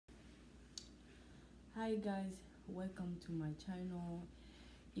Hi guys, welcome to my channel.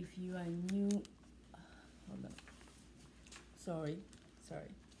 If you are new, hold on. Sorry,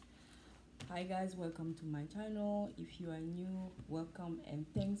 sorry. Hi guys, welcome to my channel. If you are new, welcome and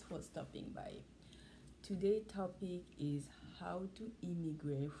thanks for stopping by. Today's topic is how to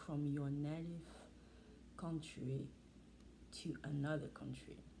immigrate from your native country to another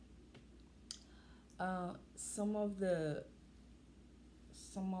country. Some of the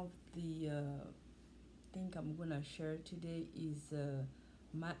thing I'm gonna share today is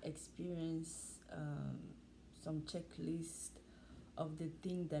my experience, some checklist of the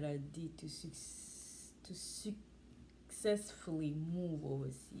thing that I did to successfully move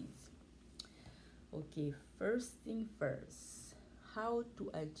overseas. Okay, first thing first, how to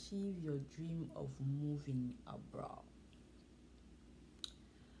achieve your dream of moving abroad.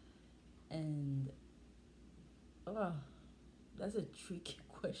 And oh, that's a tricky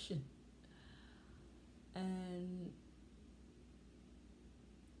question. And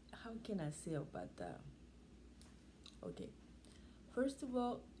how can I say about that? Okay, first of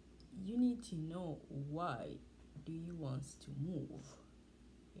all, you need to know why do you want to move.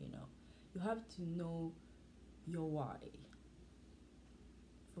 You know, you have to know your why.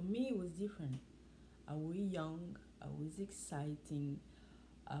 For me, it was different. I was young. I was exciting.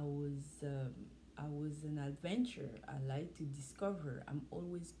 I was um, I was an adventurer. I like to discover. I'm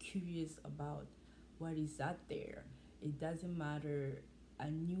always curious about what is out there. It doesn't matter. I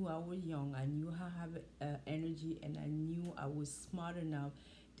knew I was young. I knew I have energy, and I knew I was smart enough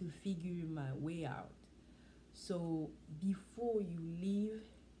to figure my way out. So before you leave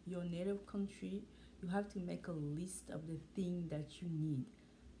your native country, you have to make a list of the things that you need.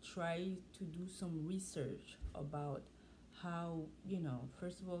 Try to do some research about how,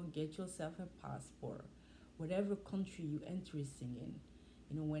 first of all, get yourself a passport, whatever country you're interested in.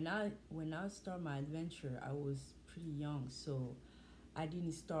 When I start my adventure, I was pretty young, so I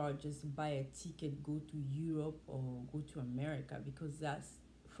didn't start just buy a ticket, go to Europe or go to America because that's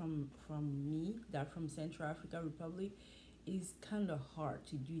from me, that from Central Africa Republic, is kind of hard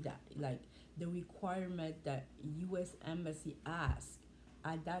to do that. Like the requirement that U.S. Embassy asked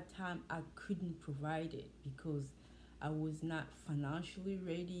at that time, I couldn't provide it because I was not financially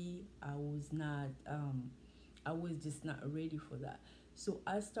ready. I was just not ready for that. So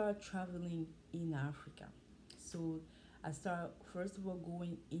I started traveling in Africa. So I start first of all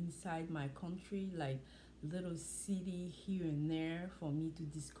going inside my country, like little city here and there for me to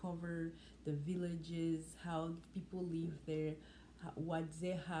discover the villages, how people live there, what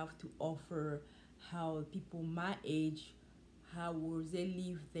they have to offer, how people my age, how would they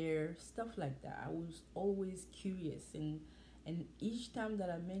live there, stuff like that. I was always curious, and each time that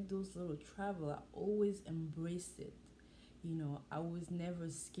I make those little travel, I always embraced it. I was never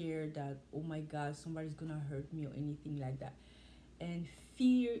scared that, oh my God, somebody's gonna hurt me or anything like that. And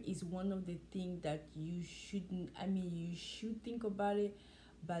fear is one of the things that you shouldn't, you should think about it,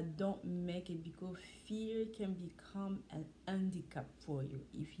 but don't make it, because fear can become an handicap for you.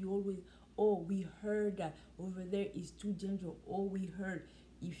 If you always, oh, we heard that over there is too dangerous, oh, we heard.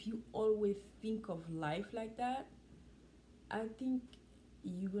 If you always think of life like that, I think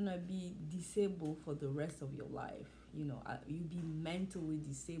you're gonna be disabled for the rest of your life. You'll be mentally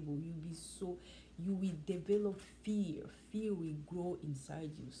disabled. You will develop fear. Fear will grow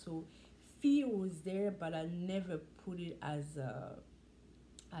inside you. So fear was there, but I never put it as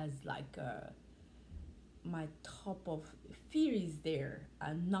like my top of. Fear is there.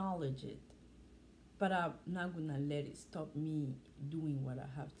 I acknowledge it, but I'm not gonna let it stop me doing what I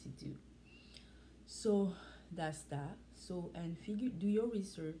have to do. So that's that. So, and do your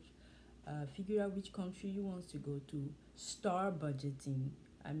research, figure out which country you want to go to, start budgeting.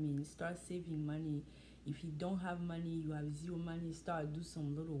 Start saving money. If you don't have money, you have zero money, start do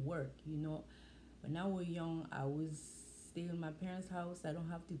some little work. When I was young, I was staying in my parents' house. I don't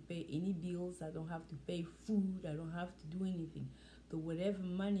have to pay any bills. I don't have to pay food. I don't have to do anything. So whatever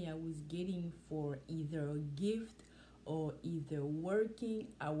money I was getting for either a gift or either working,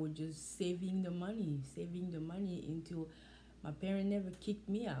 I was just saving the money until my parent never kicked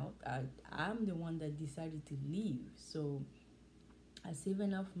me out. I'm the one that decided to leave. So I save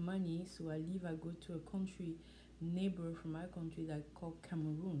enough money, so I leave. I go to a country neighbor from my country that called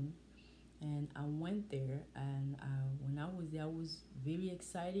Cameroon, and I went there. And when I was there, I was very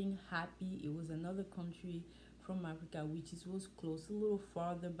exciting, happy. It was another country from Africa, which was close, a little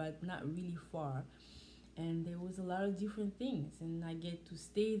farther, but not really far. And there was a lot of different things, and I get to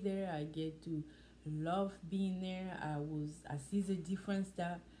stay there. I get to love being there. I see the difference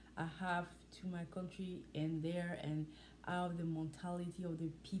that I have to my country and there, and how the mentality of the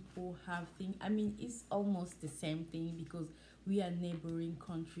people have thing. I mean, it's almost the same thing because we are neighboring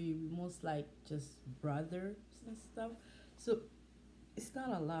country. We most like just brothers and stuff. So it's not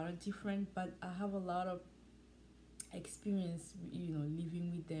a lot of different, but I have a lot of experience,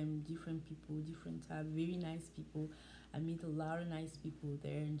 living with them, different people, different type, very nice people. I meet a lot of nice people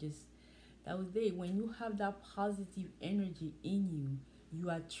there, and just that was there. When you have that positive energy in you, you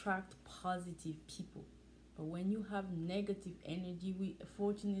attract positive people. But when you have negative energy, we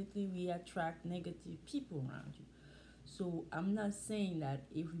fortunately we attract negative people around you. So I'm not saying that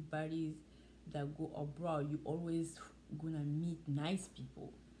everybody's that go abroad, you always gonna meet nice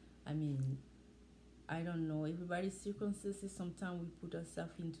people. I mean, I don't know. Everybody's circumstances. Sometimes we put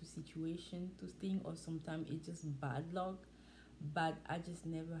ourselves into situation to think, or sometimes it's just bad luck. But I just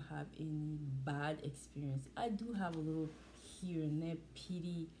never have any bad experience. I do have a little here and there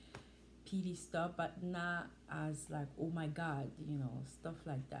pity stuff, but not as like, oh my god, stuff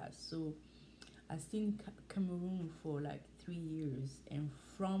like that. So I stayed in Cameroon for like 3 years, and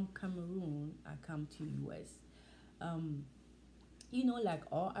from Cameroon I come to US. Um, like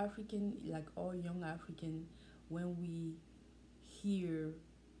all African, like all young African, when we hear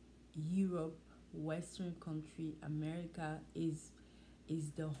Europe, Western country, America is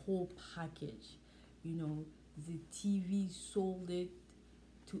the whole package. You know, the TV sold it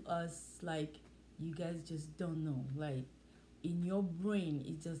to us like you guys just don't know. Like in your brain,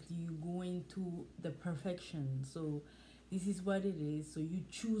 it's just you going to the perfection. So this is what it is. So you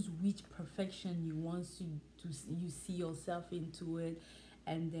choose which perfection you want to you see yourself into it.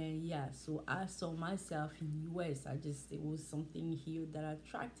 And then yeah, so I saw myself in US. It was something here that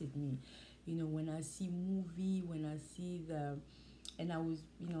attracted me. When I see movie, when I see the, and I was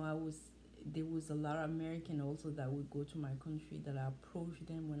there was a lot of American also that would go to my country that I approach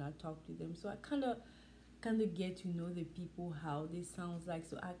them when I talk to them. So I kind of get to know the people, how they sounds like.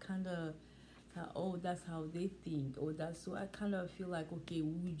 So I kind of, oh, that's how they think, or that's, so I kind of feel like, okay,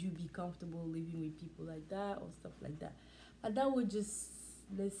 would you be comfortable living with people like that or stuff like that? But that would just,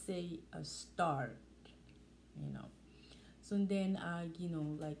 let's say, a start, you know. So then I,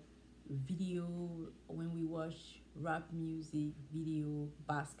 like video, when we watch rap music, video,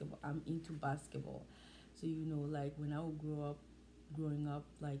 basketball. I'm into basketball. So like when I would growing up,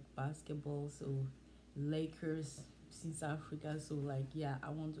 like basketball. So Lakers since Africa. So like yeah, I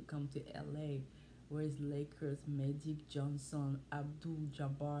want to come to LA. Where's Lakers? Magic Johnson, Abdul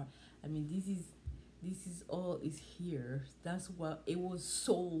Jabbar. I mean, this is all is here. That's what it was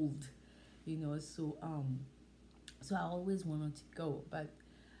sold, so I always wanted to go, but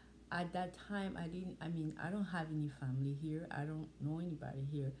at that time I didn't. I mean, I don't have any family here. I don't know anybody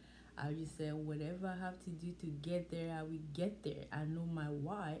here. I just said whatever I have to do to get there, I will get there. I know my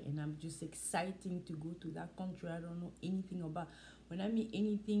why, and I'm just exciting to go to that country. I don't know anything about. When I mean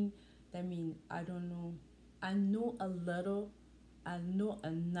anything, that mean I don't know. I know a little. I know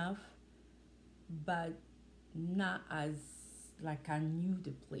enough, but not as like I knew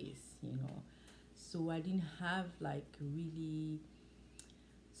the place. So I didn't have like really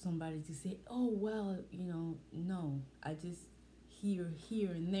somebody to say, oh well, no. I just hear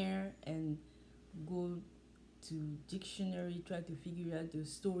here and there and go to dictionary, try to figure out the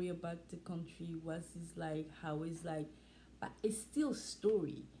story about the country, what it's like, how it's like, but it's still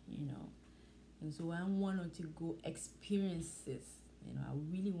story. And so I wanted to go experience this. I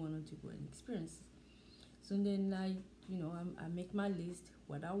really wanted to go and experience. So then I make my list,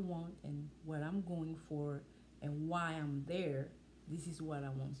 what I want and what I'm going for and why I'm there. This is what I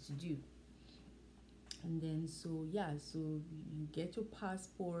want to do. And then so yeah, so you get your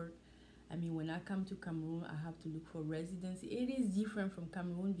passport. I mean, when I come to Cameroon, I have to look for residency. It is different from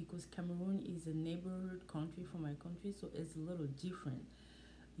Cameroon because Cameroon is a neighborhood country for my country, so it's a little different.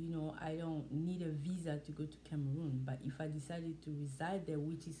 I don't need a visa to go to Cameroon, but if I decided to reside there,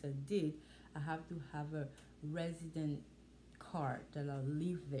 which is I did, I have to have a resident card that I'll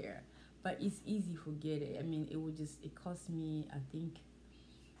live there. But it's easy, forget it. I mean, it cost me, I think,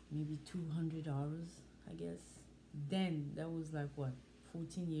 maybe $200, I guess. Then that was like what,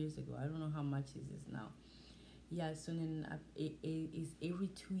 14 years ago. I don't know how much it is now. Yeah, so then it is every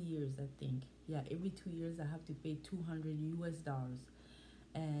 2 years, I think. Yeah, every 2 years I have to pay 200 US dollars.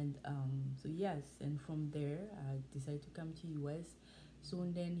 And so yes, and from there I decided to come to US. So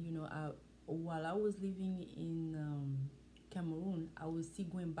and then while I was living in Cameroon, I was still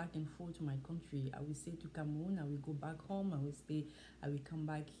going back and forth to my country. I would stay to Cameroon, I would go back home, I would come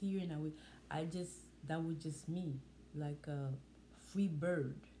back here, and I just, that was just me, like a free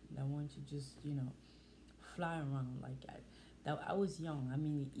bird that want to just fly around like that. That I was young. I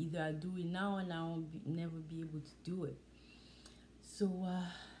mean, either I do it now and I will never be able to do it. So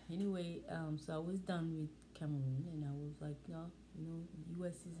anyway, so I was done with Cameroon, and I was like, no,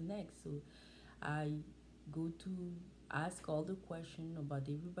 US is next. So I go to ask all the question about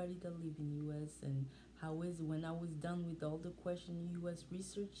everybody that live in US, and how is when I was done with all the question US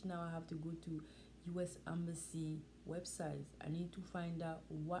research, now I have to go to US embassy websites. I need to find out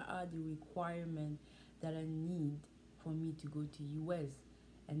what are the requirements that I need for me to go to US,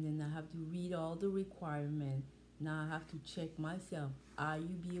 and then I have to read all the requirements. Now I have to check myself. Are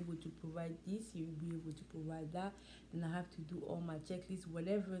you be able to provide this? You be able to provide that? Then I have to do all my checklists.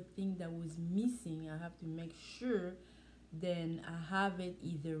 Whatever thing that was missing, I have to make sure then I have it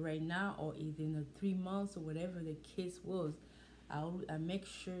either right now or either in the 3 months or whatever the case was. I make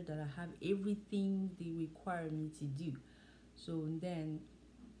sure that I have everything they require me to do. So then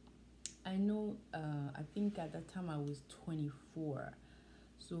I know, I think at that time I was 24.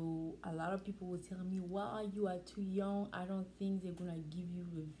 So a lot of people will tell me, "Wow, you are too young. I don't think they're gonna give you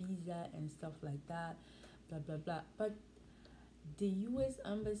a visa and stuff like that." Blah blah blah. But the U.S.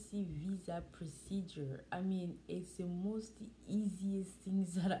 Embassy visa procedure, I mean, it's the most easiest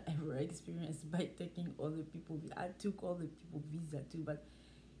things that I ever experienced by taking other people. I took other people visa too, but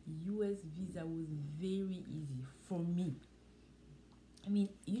U.S. visa was very easy for me. I mean,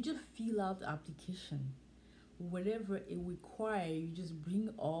 you just fill out the application, whatever it requires, you just bring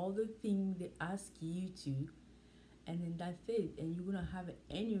all the things they ask you to, and then that's it. And you're gonna have an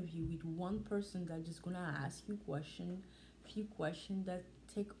interview with one person that's just gonna ask you few questions that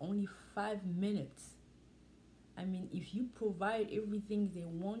take only 5 minutes. I mean, if you provide everything they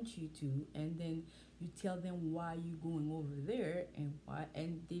want you to, and then you tell them why you're going over there and why,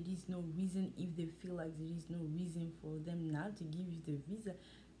 and there is no reason, if they feel like there is no reason for them not to give you the visa,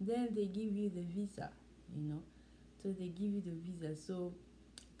 then they give you the visa, you know. So they give you the visa. So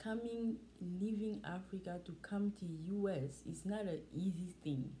coming, leaving Africa to come to US is not an easy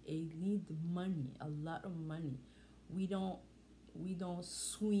thing. It needs money, a lot of money. We don't we don't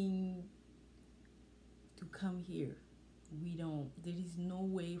swing to come here. We don't. There is no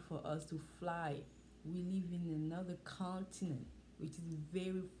way for us to fly. We live in another continent, which is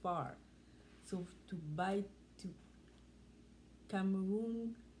very far. So to buy to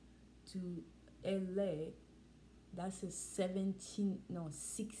Cameroon to LA, that's a 17, no,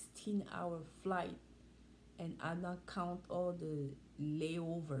 16-hour flight, and I not count all the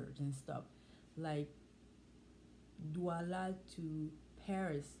layovers and stuff. Like Douala to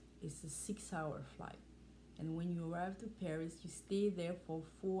Paris is a 6-hour flight, and when you arrive to Paris, you stay there for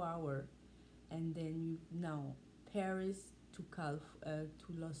 4 hours, and then you now Paris to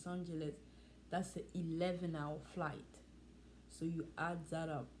to Los Angeles, that's an 11-hour flight. So you add that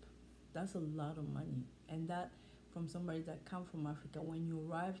up, that's a lot of money, and that from somebody that come from Africa. When you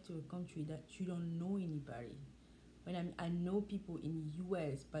arrive to a country that you don't know anybody, when I know people in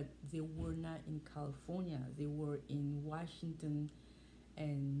US, but they were not in California, they were in Washington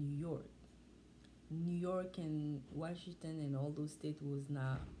and New York. New York and Washington and all those states was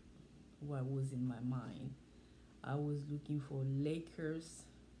not what was in my mind. I was looking for Lakers,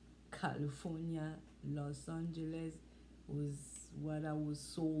 California, Los Angeles was what I was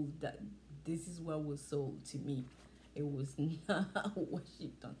sold, that this is what was sold to me. It was not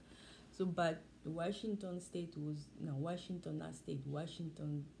Washington. So but Washington state was, no, Washington, not state,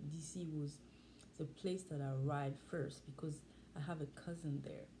 Washington DC was the place that I arrived first, because I have a cousin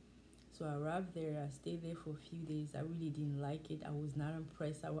there. So I arrived there, I stayed there for a few days. I really didn't like it. I was not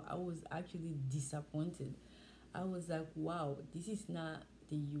impressed. I was actually disappointed. I was like, wow, this is not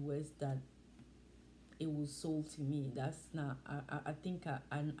the US that it was sold to me. That's not, I think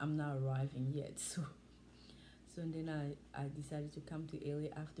I'm not arriving yet. So then I decided to come to LA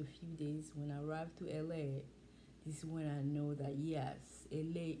after a few days. When I arrived to LA, this is when I know that yes,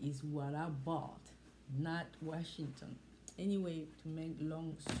 LA is what I bought, not Washington. Anyway, to make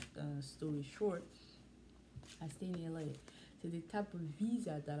long story short, I stay in LA. So the type of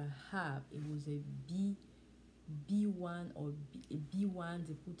visa that I have, it was a B1 or B1,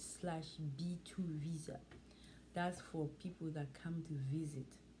 they put slash B2 visa. That's for people that come to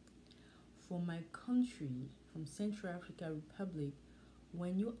visit. For my country, from Central African Republic,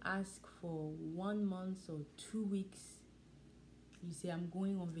 when you ask for 1 month or 2 weeks, you say I'm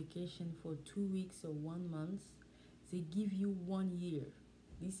going on vacation for 2 weeks or 1 month, they give you 1 year.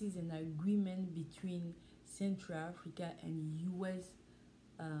 This is an agreement between Central Africa and US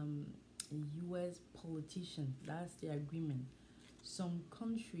politician. That's the agreement. Some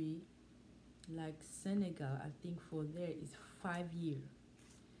country like Senegal, I think for there is 5 years.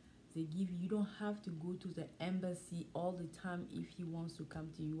 They give you, you don't have to go to the embassy all the time if he wants to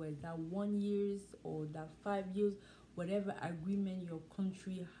come to US. That 1 years or that 5 years whatever agreement your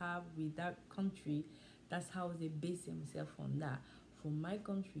country have with that country, that's how they base themselves on that. For my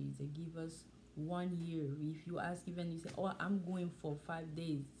country, they give us 1 year. If you ask, even you say, oh, I'm going for 5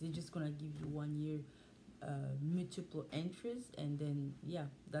 days, they're just gonna give you 1 year multiple entries, and then yeah,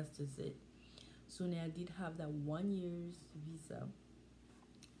 that's just it. So now I did have that 1 year's visa,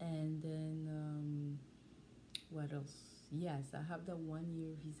 and then what else? Yes, I have that 1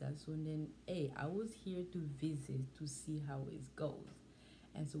 year visa. So then, hey, I was here to visit to see how it goes,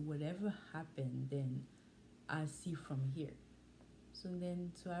 and so whatever happened, then I see from here. So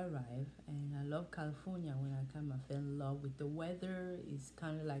I arrive, and I love California. When I came, I fell in love with the weather. It's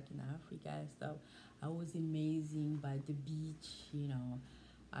kind of like in Africa and stuff. I was amazing by the beach.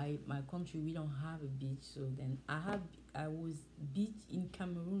 My country, we don't have a beach. So then I was beach in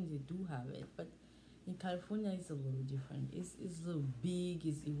Cameroon. They do have it, but in California it's a little different. It's a little big.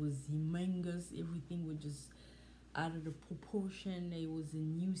 It was humongous. Everything was just out of the proportion. It was a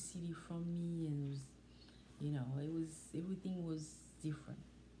new city from me, and it was everything was different.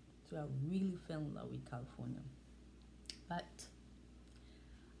 So I really fell in love with California, but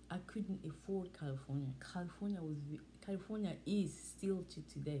I couldn't afford California. California is still to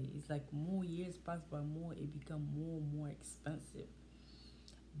today. It's like more years pass by, more it become more and more expensive.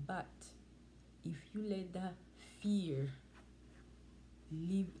 But if you let that fear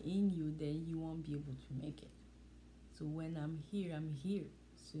live in you, then you won't be able to make it. So when I'm here, I'm here.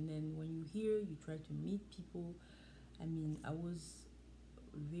 So then when you're here, you try to meet people. I mean, I was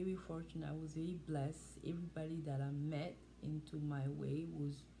very fortunate. I was very blessed. Everybody that I met into my way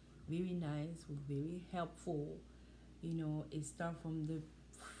was very nice, was very helpful. It started from the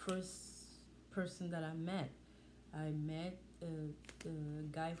first person that I met. I met a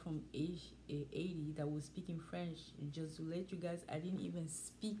guy from age 80 that was speaking French. Just to let you guys, I didn't even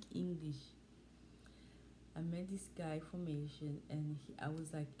speak English. I met this guy from Asia, and I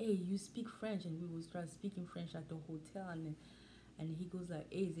was like, "Hey, you speak French?" And we would start speaking French at the hotel, and he goes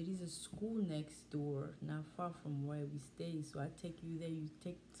like, "Hey, there is a school next door, not far from where we stay. So I take you there. You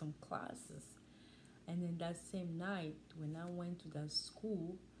take some classes." And then that same night, when I went to that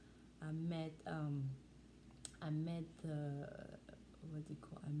school, I met what do you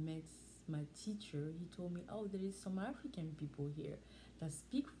call? I met my teacher. He told me, "Oh, there is some African people here that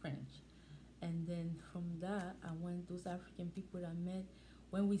speak French." And then from that, I went, those African people that I met,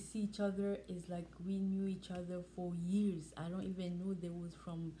 when we see each other, it's like we knew each other for years. I don't even know they was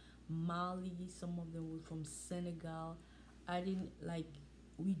from Mali. Some of them was from Senegal. I didn't like,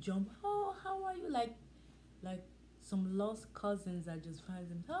 we jump, "Oh, how are you?" Like some lost cousins. I just find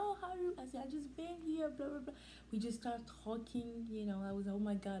them, "Oh, how are you?" I said, "I just been here, blah blah blah." We just start talking. I was like, "Oh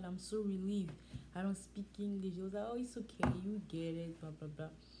my god, I'm so relieved. I don't speak English." He was like, "Oh, it's okay, you get it, blah blah blah."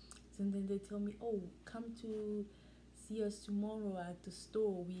 So then they tell me, "Oh, come to see us tomorrow at the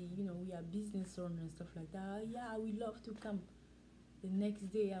store. We are business owners and stuff like that." "Yeah, we love to come." The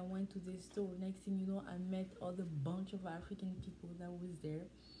next day, I went to the store. Next thing you know, I met other bunch of African people that was there,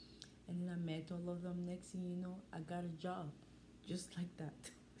 and then I met all of them. Next thing you know, I got a job, just like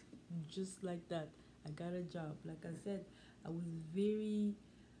that, just like that. I got a job. Like I said, I was very.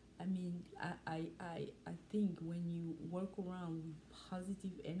 I mean, I think when you work around with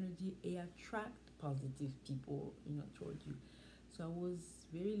positive energy, it attract positive people, towards you. So I was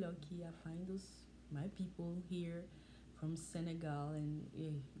very lucky. I find those my people here from Senegal, and yeah,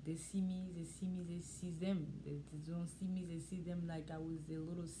 they see them. They don't see me, they see them like I was their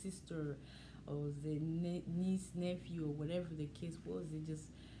little sister or the niece, nephew, or whatever the case was.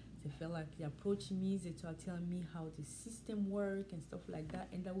 They felt like they approached me, they started telling me how the system work and stuff like that.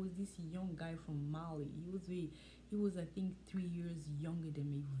 And there was this young guy from Mali. He was I think 3 years younger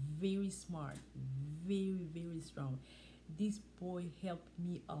than me, very smart, very, very strong. This boy helped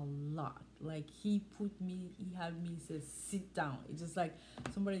me a lot. Like he had me say, "Sit down." It's just like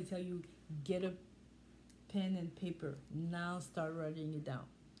somebody tell you, "Get a pen and paper. Now start writing it down.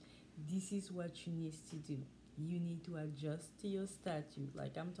 This is what you need to do. You need to adjust to your statute."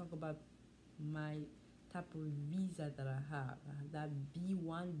 Like I'm talking about my type of visa that I have. I have that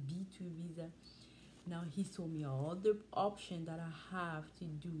B1, B2 visa. Now he told me all the option that I have to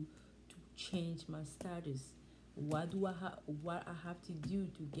do to change my status. What I have to do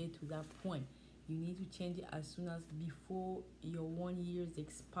to get to that point? You need to change it as soon as before your 1 year is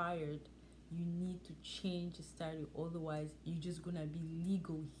expired. You need to change the status, otherwise you're just gonna be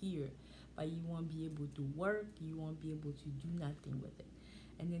legal here, but you won't be able to work, you won't be able to do nothing with it.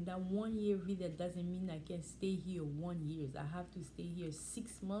 And then that 1 year visa doesn't mean I can stay here 1 year. I have to stay here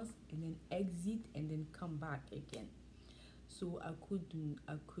 6 months and then exit and then come back again. So I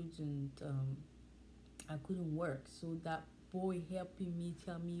couldn't I couldn't work. So that boy helping me,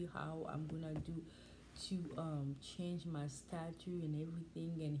 tell me how I'm gonna do to change my stature and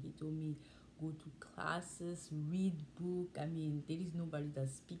everything. And he told me go to classes, read book. I mean, there is nobody that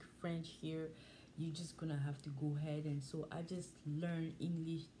speak French here. You're just gonna have to go ahead. And so I just learned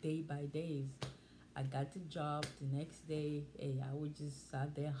English day by day. I got the job the next day. Hey, I was just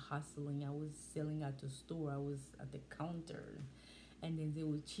sat there hustling. I was selling at the store. I was at the counter, and then they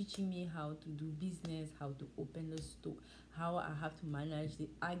were teaching me how to do business, how to open the store, how I have to manage it.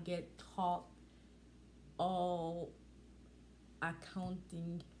 I get taught all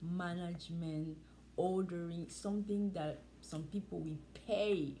accounting, management, ordering, something that some people will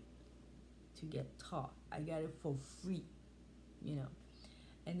pay to get taught. I got it for free, you know.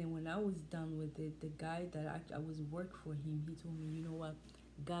 And then when I was done with it, the guy that I was work for him, he told me, you know what,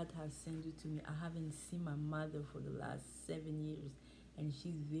 God has sent you to me. I haven't seen my mother for the last 7 years, and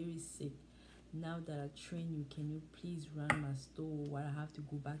she's very sick. Now that I train you, can you please run my store while I have to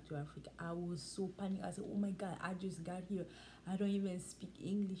go back to Africa? I was so panicked. I said, oh my God, I just got here. I don't even speak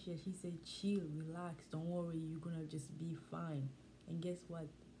English yet. He said, chill, relax, don't worry, you're gonna just be fine. And guess what?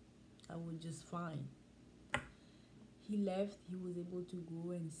 I was just fine. He left. He was able to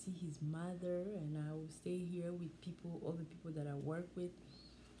go and see his mother, and I will stay here with people, all the people that I work with.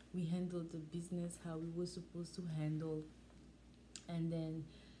 We handled the business how we were supposed to handle, and then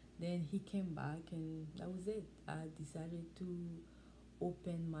he came back, and that was it. Decided to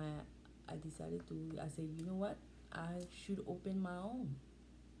open my. I said, you know what? I should open my own.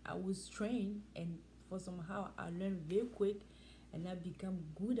 I was trained, and for somehow I learned very quick, and I become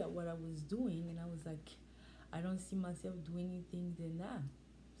good at what I was doing, and I was like, I don't see myself doing anything than that.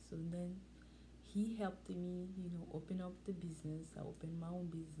 So then he helped me, open up the business. I opened my own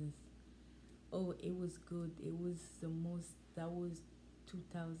business. Oh, it was good. It was the most, that was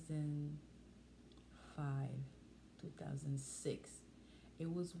 2005, 2006. It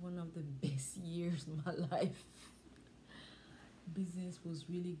was one of the best years of my life. Business was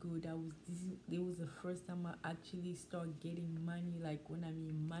really good. It was the first time I actually start getting money. Like when I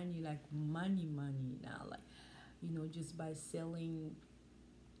mean money, like money now. Like, just by selling,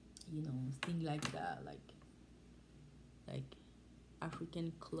 things like that, like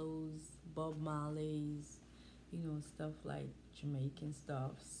African clothes, Bob Marley's, stuff like Jamaican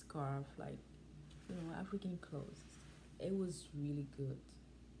stuff, scarf, like, African clothes. It was really good,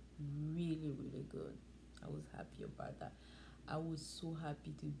 really, really good. I was happy about that. I was so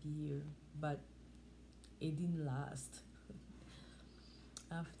happy to be here, but it didn't last.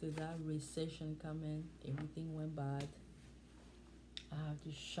 After that recession coming, everything went bad. I had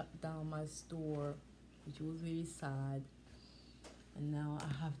to shut down my store, which was very sad. And now I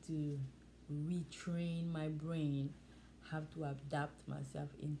have to retrain my brain, have to adapt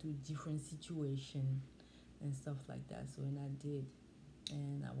myself into different situation and stuff like that. So and I did,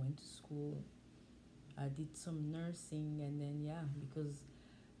 and I went to school. I did some nursing, and then yeah, because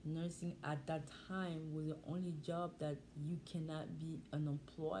nursing at that time was the only job that you cannot be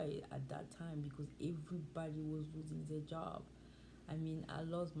unemployed at that time, because everybody was losing their job. I mean, I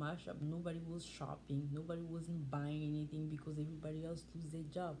lost my shop. Nobody was shopping. Nobody wasn't buying anything because everybody else lose their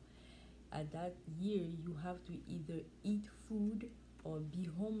job. At that year, you have to either eat food or be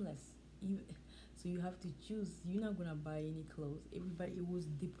homeless. So you have to choose. You're not gonna buy any clothes. Everybody, it was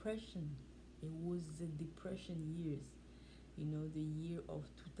depression. It was the depression years. The year of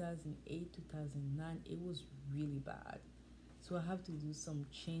 2008, 2009. It was really bad. So I have to do some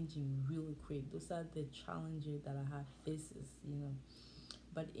changing really quick. Those are the challenges that I have faces.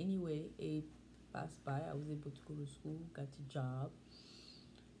 But anyway, it passed by. I was able to go to school, got a job,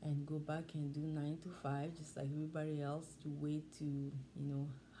 and go back and do 9 to 5, just like everybody else, to wait to,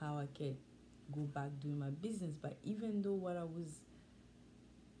 how I could go back doing my business. But even though what I was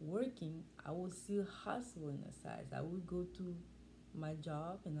working, I was still hustling aside. I would go to my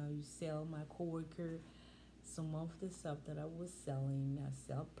job and I would sell my coworker some of the stuff that I was selling. I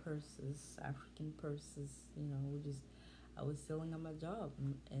sell purses, African purses, I was selling at my job,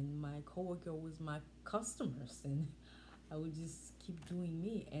 and my coworker was my customers, and I would just keep doing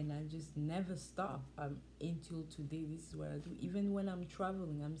me, and I just never stop. Until today, this is what I do. Even when I'm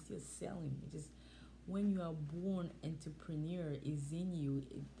traveling, I'm still selling. It just, when you are born entrepreneur is in you.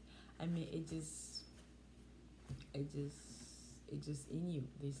 It just in you.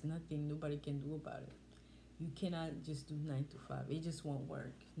 There's nothing nobody can do about it. You cannot just do 9 to 5. It just won't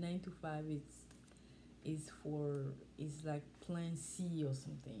work. 9 to 5 is like plan C or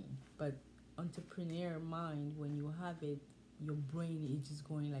something. But entrepreneur mind, when you have it, your brain is just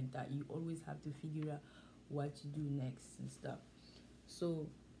going like that. You always have to figure out what to do next and stuff. So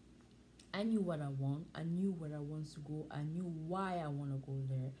I knew what I want. I knew where I want to go. I knew why I want to go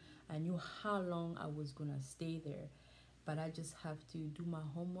there. I knew how long I was going to stay there. But I just have to do my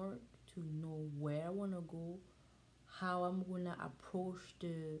homework to know where I want to go, how I'm going to approach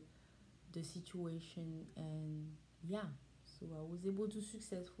the situation, and yeah. So I was able to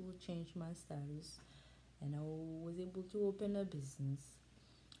successfully change my status, and I was able to open a business.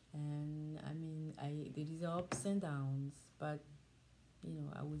 And I mean, I there is ups and downs, but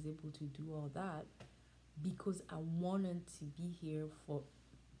I was able to do all that because I wanted to be here for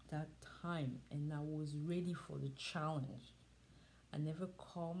that time, and I was ready for the challenge. I never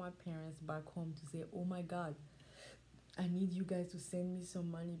called my parents back home to say, "Oh my God, I need you guys to send me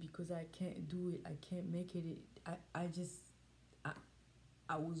some money because I can't do it. I can't make it." I just I,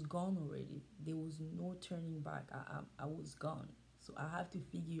 I was gone already. There was no turning back. I was gone. So I have to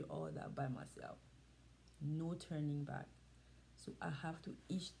figure all that by myself. No turning back. So I have to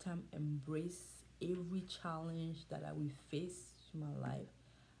each time embrace every challenge that I will face in my life.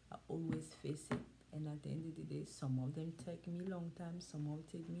 I always face it. And at the end of the day, some of them take me long time, some of them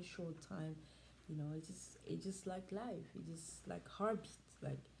take me short time. It's just like life. It's just like heartbeat.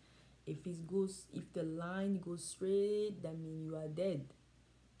 Like if the line goes straight, that means you are dead.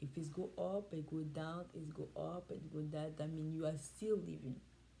 If it's go up, it go down, it's go up, it go down, that means you are still living,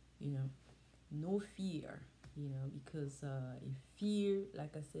 you know. No fear, because if fear,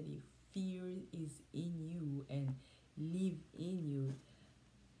 like I said, if fear is in you and live in you,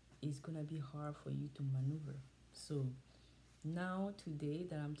 it's gonna be hard for you to maneuver. So now today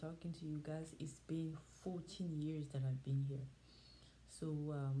that I'm talking to you guys, it's been 14 years that I've been here. So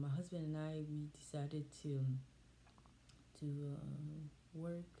my husband and I, we decided to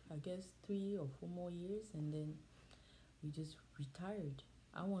work, I guess 3 or 4 more years, and then we just retired.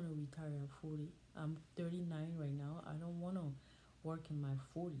 I want to retire at 40. I'm 39 right now. I don't want to work in my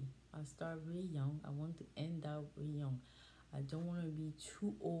 40. I start very young. I want to end up very young. I don't want to be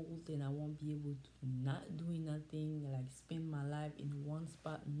too old and I won't be able to not doing nothing, like spend my life in one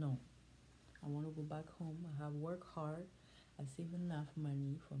spot. No. I want to go back home. I have worked hard. I save enough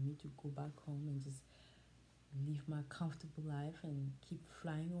money for me to go back home and just live my comfortable life and keep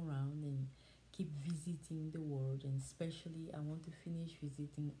flying around and keep visiting the world. And especially I want to finish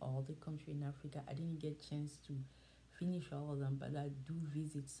visiting all the country in Africa. I didn't get chance to finish all of them, but I do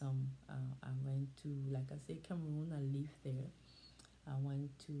visit some. I went to, like I said, Cameroon. I live there. I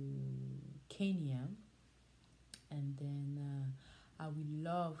went to Kenya, and then I would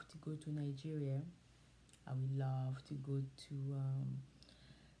love to go to Nigeria. I would love to go to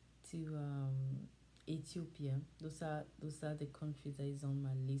Ethiopia. Those are the countries that is on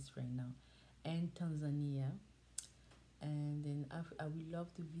my list right now, and Tanzania. And then I would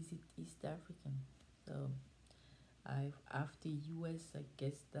love to visit East Africa. So after US, I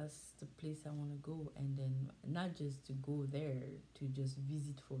guess that's the place I want to go, and then not just to go there to just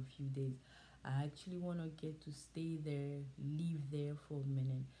visit for a few days. I actually want to get to stay there, live there for a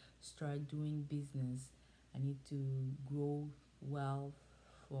minute, start doing business. I need to grow wealth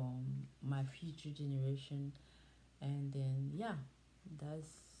from my future generation, and then yeah, that's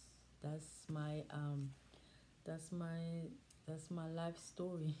that's my that's my that's my life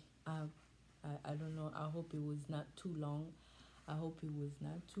story. I don't know. I hope it was not too long. I hope it was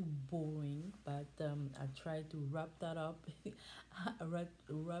not too boring, but I tried to wrap that up.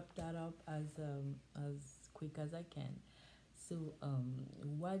 wrap that up as quick as I can. So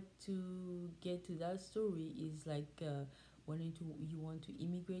what to get to that story is like wanting to you want to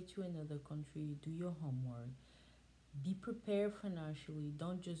immigrate to another country, do your homework, be prepared financially.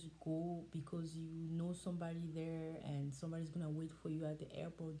 Don't just go because you know somebody there and somebody's gonna wait for you at the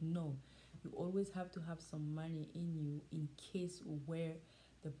airport. No, you always have to have some money in you in case where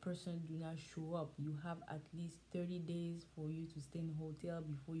the person do not show up. You have at least 30 days for you to stay in a hotel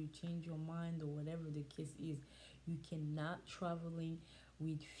before you change your mind or whatever the case is. You cannot traveling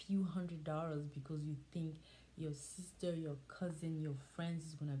with few $100s because you think your sister, your cousin, your friends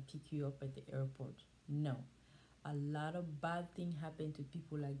is gonna pick you up at the airport. No, a lot of bad things happen to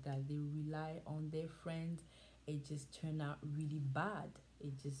people like that. They rely on their friends. It just turned out really bad.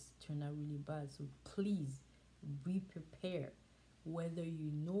 It just turned out really bad. So please be prepared. Whether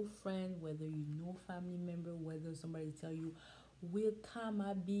you know friend, whether you know family member, whether somebody tell you, will time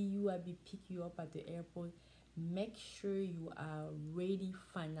I be pick you up at the airport. Make sure you are ready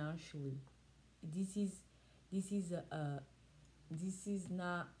financially. This is this is a this is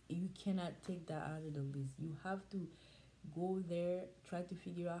not, you cannot take that out of the list. You have to go there, try to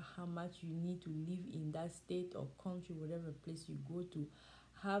figure out how much you need to live in that state or country, whatever place you go to.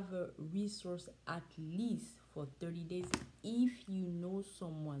 Have a resource at least for 30 days if you know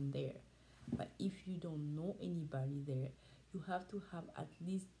someone there. But if you don't know anybody there, you have to have at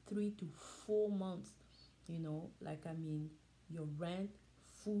least 3 to 4 months, like I mean, your rent,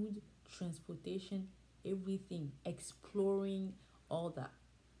 food, transportation, everything, exploring, all that.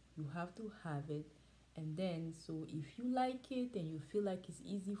 You have to have it. And then, so if you like it and you feel like it's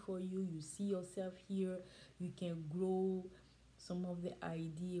easy for you, you see yourself here, you can grow some of the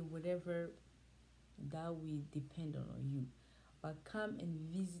idea, whatever, that will depend on you. But come and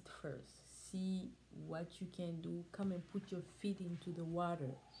visit first, see what you can do, come and put your feet into the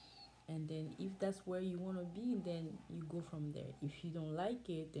water, and then if that's where you want to be, then you go from there. If you don't like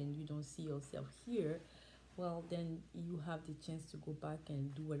it and you don't see yourself here, well, then you have the chance to go back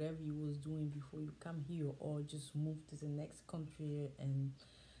and do whatever you was doing before you come here, or just move to the next country and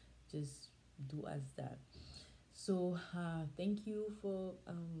just do as that. So thank you for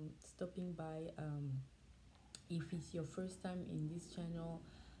stopping by. If it's your first time in this channel,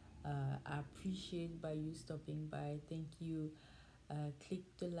 I appreciate by you stopping by. Thank you. Click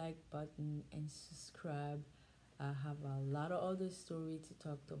the like button and subscribe. I have a lot of other story to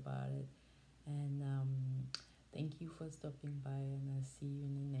talk about it. And thank you for stopping by, and I'll see you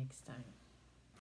in the next time.